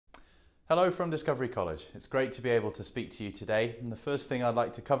Hello from Discovery College. It's great to be able to speak to you today. And the first thing I'd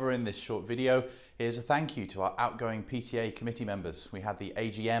like to cover in this short video is a thank you to our outgoing PTA committee members. We had the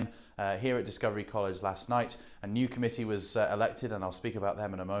AGM here at Discovery College last night. A new committee was elected, and I'll speak about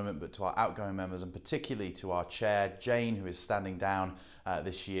them in a moment, but to our outgoing members and particularly to our chair, Jane, who is standing down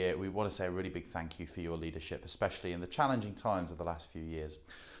this year, we want to say a really big thank you for your leadership, especially in the challenging times of the last few years.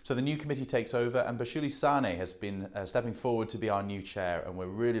 So the new committee takes over, and Bashuli Sane has been stepping forward to be our new chair, and we're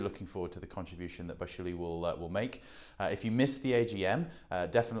really looking forward to the contribution that Bashuli will make. If you missed the AGM,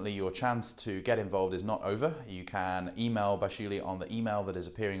 definitely your chance to get involved is not over. You can email Bashuli on the email that is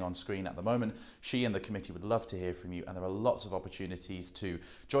appearing on screen at the moment. She and the committee would love to hear from you, and there are lots of opportunities to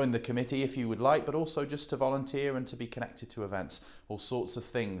join the committee if you would like, but also just to volunteer and to be connected to events. All sorts of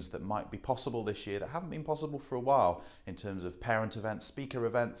things that might be possible this year that haven't been possible for a while in terms of parent events, speaker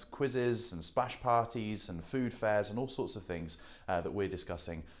events, quizzes and splash parties and food fairs and all sorts of things that we're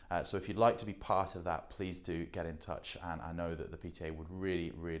discussing. So if you'd like to be part of that, please do get in touch, and I know that the PTA would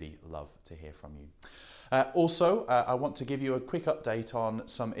really love to hear from you. Also, I want to give you a quick update on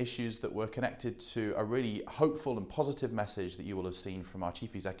some issues that were connected to a really hopeful and positive message that you will have seen from our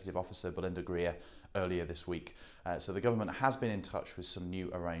Chief Executive Officer, Belinda Greer, earlier this week. So the government has been in touch with some new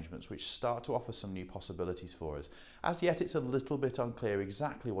arrangements which start to offer some new possibilities for us. As yet, it's a little bit unclear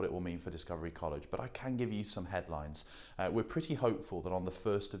exactly what it will mean for Discovery College, but I can give you some headlines. We're pretty hopeful that on the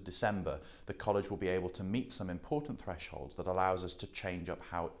 1st of December, the college will be able to meet some important thresholds that allows us to change up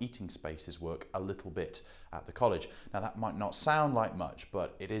how eating spaces work a little bit at the college. Now, that might not sound like much,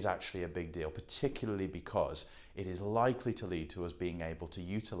 but it is actually a big deal, particularly because it is likely to lead to us being able to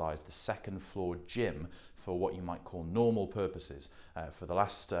utilise the second floor gym for what you might call normal purposes. For the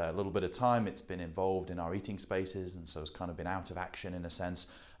last little bit of time, it's been involved in our eating spaces, and so it's kind of been out of action in a sense.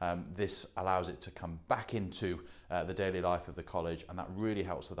 This allows it to come back into the daily life of the college, and that really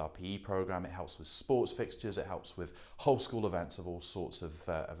helps with our PE program. It helps with sports fixtures. It helps with whole school events of all sorts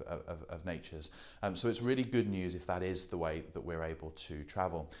of natures. So it's really good news if that is the way that we're able to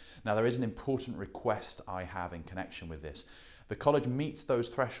travel. Now, there is an important request I have in connection with this. The college meets those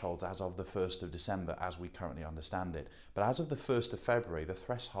thresholds as of the 1st of December, as we currently understand it. But as of the 1st of February, the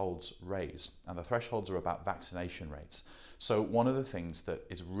thresholds raise, and the thresholds are about vaccination rates. So one of the things that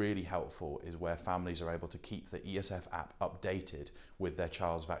is really helpful is where families are able to keep the ESF app updated with their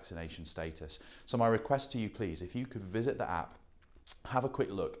child's vaccination status. So my request to you, please, if you could visit the app, have a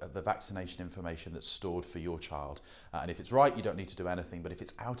quick look at the vaccination information that's stored for your child. And if it's right, you don't need to do anything, but if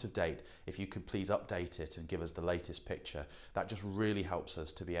it's out of date, if you could please update it and give us the latest picture, that just really helps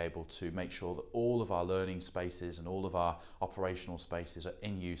us to be able to make sure that all of our learning spaces and all of our operational spaces are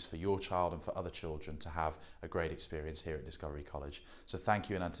in use for your child and for other children to have a great experience here at Discovery College. So thank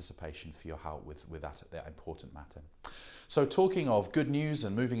you in anticipation for your help with that important matter. So talking of good news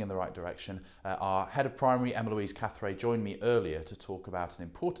and moving in the right direction, our Head of Primary, Emma Louise Cathray, joined me earlier to talk about an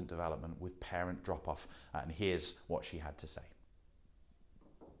important development with parent drop-off, and here's what she had to say.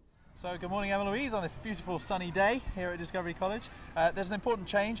 So good morning, Emma Louise, on this beautiful sunny day here at Discovery College. There's an important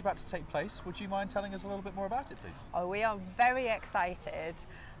change about to take place. Would you mind telling us a little bit more about it, please? Oh, we are very excited.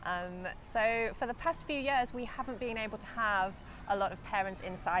 So for the past few years, we haven't been able to have a lot of parents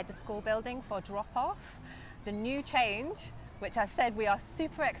inside the school building for drop-off. The new change, which I've said we are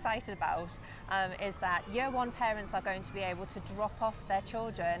super excited about, is that Year 1 parents are going to be able to drop off their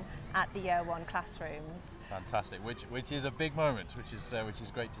children at the Year 1 classrooms. Fantastic, which is a big moment, which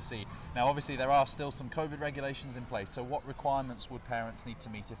is great to see. Now, obviously, there are still some COVID regulations in place. So, what requirements would parents need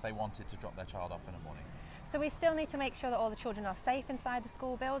to meet if they wanted to drop their child off in the morning? So we still need to make sure that all the children are safe inside the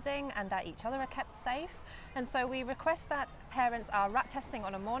school building and that each other are kept safe. And so we request that parents are rat testing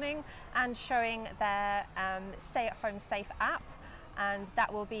on a morning and showing their Stay at Home Safe app, and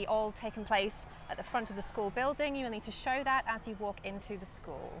that will be all taking place at the front of the school building. You will need to show that as you walk into the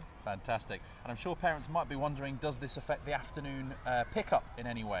school. Fantastic. And I'm sure parents might be wondering, does this affect the afternoon pickup in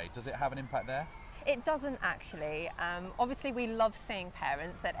any way? Does it have an impact there? It doesn't actually. Obviously we love seeing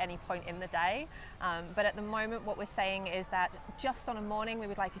parents at any point in the day, but at the moment what we're saying is that just on a morning we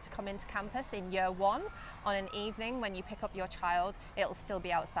would like you to come into campus in Year 1. On an evening when you pick up your child, it'll still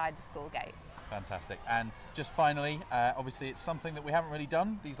be outside the school gates. Fantastic. And just finally, obviously it's something that we haven't really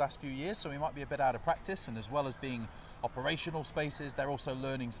done these last few years, so we might be a bit out of practice, and as well as being operational spaces, they're also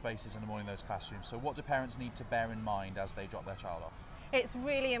learning spaces in the morning in those classrooms. So what do parents need to bear in mind as they drop their child off? It's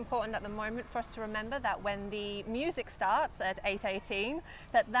really important at the moment for us to remember that when the music starts at 8:18,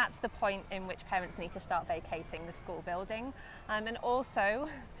 that's the point in which parents need to start vacating the school building. And also,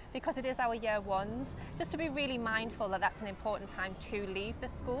 because it is our year ones, just to be really mindful that that's an important time to leave the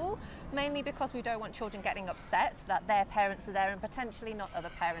school, mainly because we don't want children getting upset that their parents are there and potentially not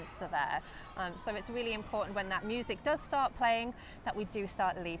other parents are there. So it's really important when that music does start playing that we do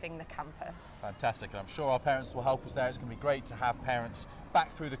start leaving the campus. Fantastic, and I'm sure our parents will help us there. It's going to be great to have parents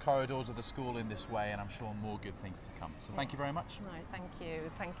back through the corridors of the school in this way, and I'm sure more good things to come. So thank you very much. No, thank you,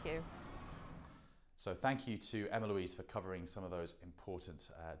 thank you. So thank you to Emma Louise for covering some of those important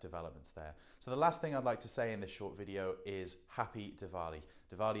developments there. So the last thing I'd like to say in this short video is Happy Diwali.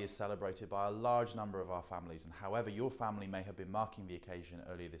 Diwali is celebrated by a large number of our families, and however your family may have been marking the occasion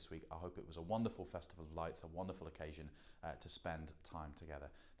earlier this week, I hope it was a wonderful festival of lights, a wonderful occasion to spend time together.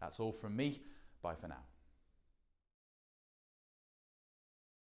 That's all from me. Bye for now.